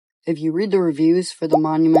If you read the reviews for the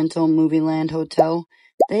Monumental Movieland Hotel,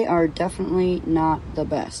 they are definitely not the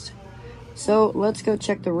best. So let's go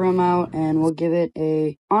check the room out and we'll give it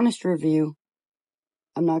a honest review.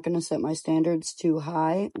 I'm not going to set my standards too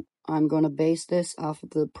high. I'm going to base this off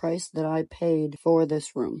of the price that I paid for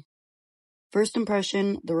this room. First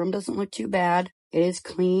impression, the room doesn't look too bad. It is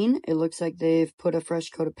clean. It looks like they've put a fresh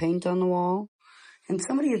coat of paint on the wall. And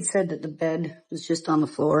somebody had said that the bed was just on the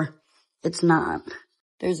floor. It's not.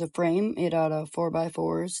 There's a frame made out of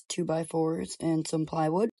 4x4s, 2x4s, and some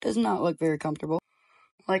plywood. Does not look very comfortable.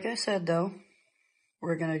 Like I said though,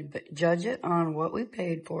 we're going to judge it on what we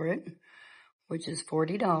paid for it, which is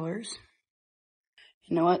 $40.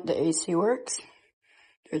 You know what? The AC works.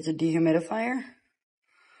 There's a dehumidifier.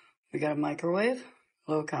 We got a microwave,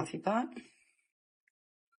 a little coffee pot.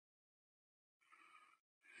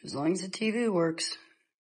 As long as the TV works,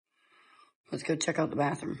 let's go check out the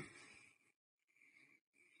bathroom.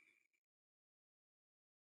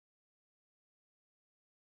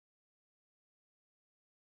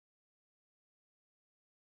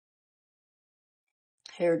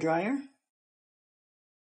 Hair dryer.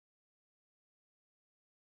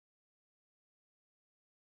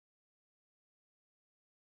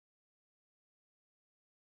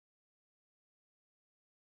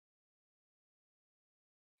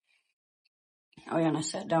 Oh yeah, and I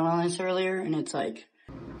sat down on this earlier and it's like,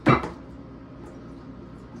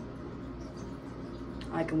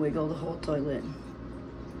 I can wiggle the whole toilet.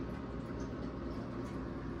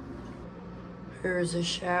 Here's a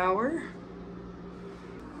shower.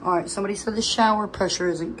 Alright, somebody said the shower pressure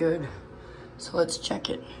isn't good, so let's check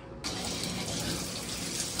it.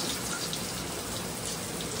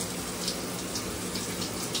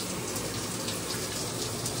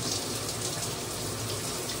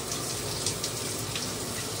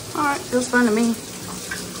 Alright, feels fine to me.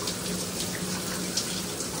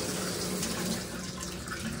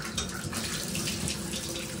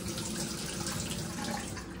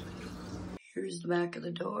 Here's the back of the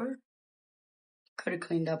door. Could have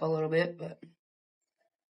cleaned up a little bit, but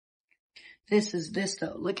this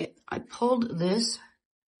though. Look at, I pulled this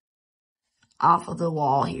off of the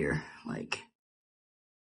wall here. Like,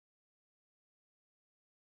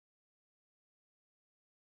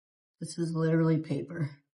 this is literally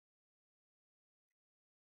paper.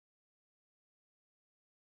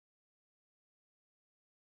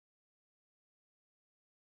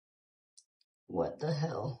 What the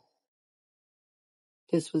hell?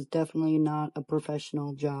 This was definitely not a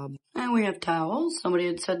professional job. And we have towels. Somebody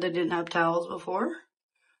had said they didn't have towels before.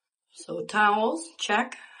 So towels,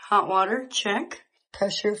 check. Hot water, check.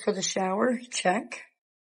 Pressure for the shower, check.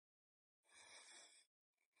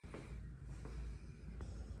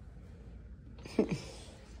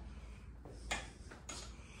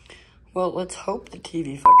 Well, let's hope the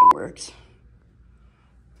TV fucking works.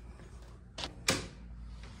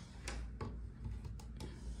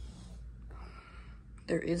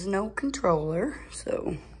 There is no controller,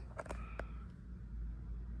 so.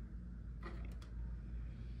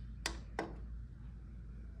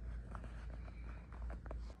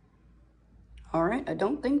 All right, I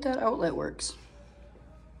don't think that outlet works,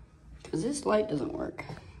 because this light doesn't work.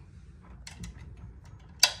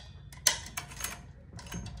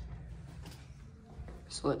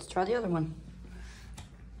 So let's try the other one.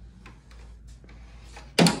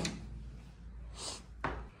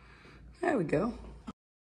 There we go.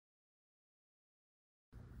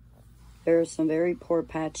 There are some very poor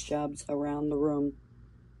patch jobs around the room.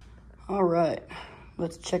 All right,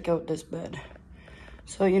 let's check out this bed.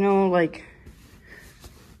 So, you know, like,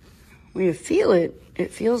 when you feel it,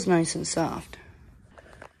 it feels nice and soft.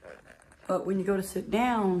 But when you go to sit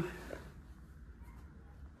down,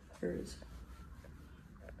 there's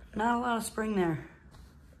not a lot of spring there.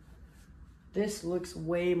 This looks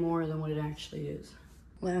way more than what it actually is.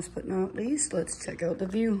 Last but not least, let's check out the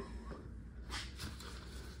view.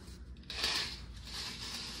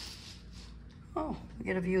 Oh, we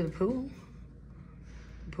get a view of the pool.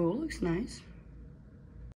 The pool looks nice.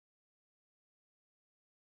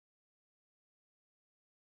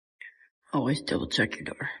 Always double check your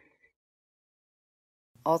door.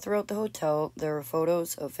 All throughout the hotel, there are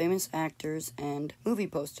photos of famous actors and movie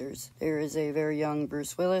posters. There is a very young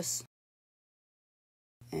Bruce Willis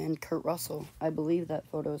and Kurt Russell. I believe that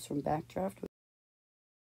photo is from Backdraft.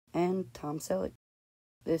 And Tom Selleck.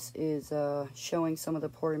 This is showing some of the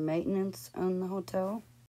poor maintenance on the hotel.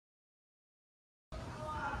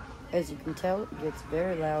 As you can tell, it gets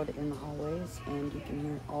very loud in the hallways, and you can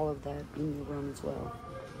hear all of that in your room as well.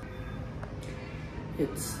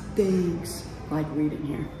 It stinks like weed in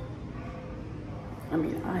here. I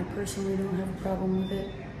mean, I personally don't have a problem with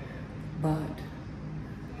it, but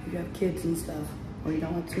you have kids and stuff, or you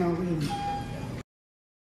don't want to smell weed.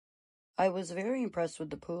 I was very impressed with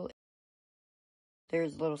the pool.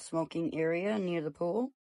 There's a little smoking area near the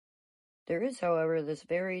pool. There is, however, this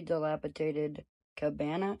very dilapidated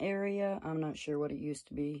cabana area. I'm not sure what it used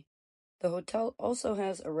to be. The hotel also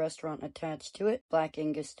has a restaurant attached to it, Black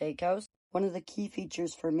Angus Steakhouse. One of the key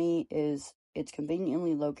features for me is it's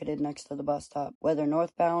conveniently located next to the bus stop. Whether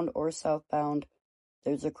northbound or southbound,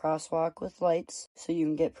 there's a crosswalk with lights, so you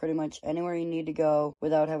can get pretty much anywhere you need to go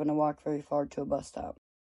without having to walk very far to a bus stop.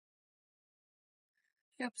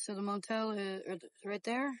 Yep, so the motel is right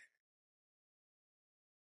there.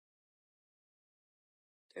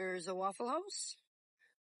 There's a Waffle House,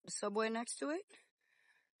 a Subway next to it.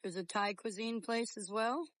 There's a Thai cuisine place as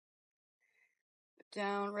well.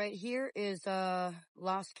 Down right here is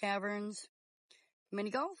Lost Caverns mini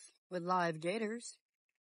golf with live gators.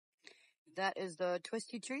 That is the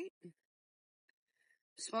Twisty Treat,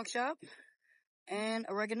 Smoke Shop, and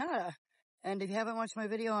a Reganata. And if you haven't watched my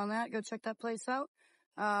video on that, go check that place out.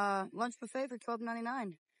 Lunch buffet for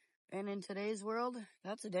 $12.99. And in today's world,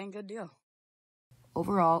 that's a dang good deal.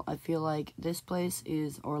 Overall, I feel like this place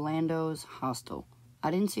is Orlando's hostel. I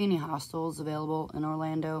didn't see any hostels available in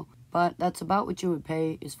Orlando, but that's about what you would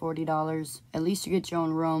pay is $40. At least you get your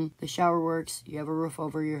own room, the shower works, you have a roof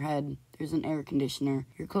over your head, there's an air conditioner,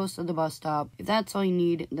 you're close to the bus stop. If that's all you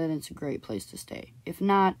need, then it's a great place to stay. If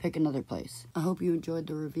not, pick another place. I hope you enjoyed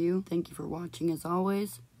the review. Thank you for watching as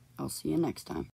always. I'll see you next time.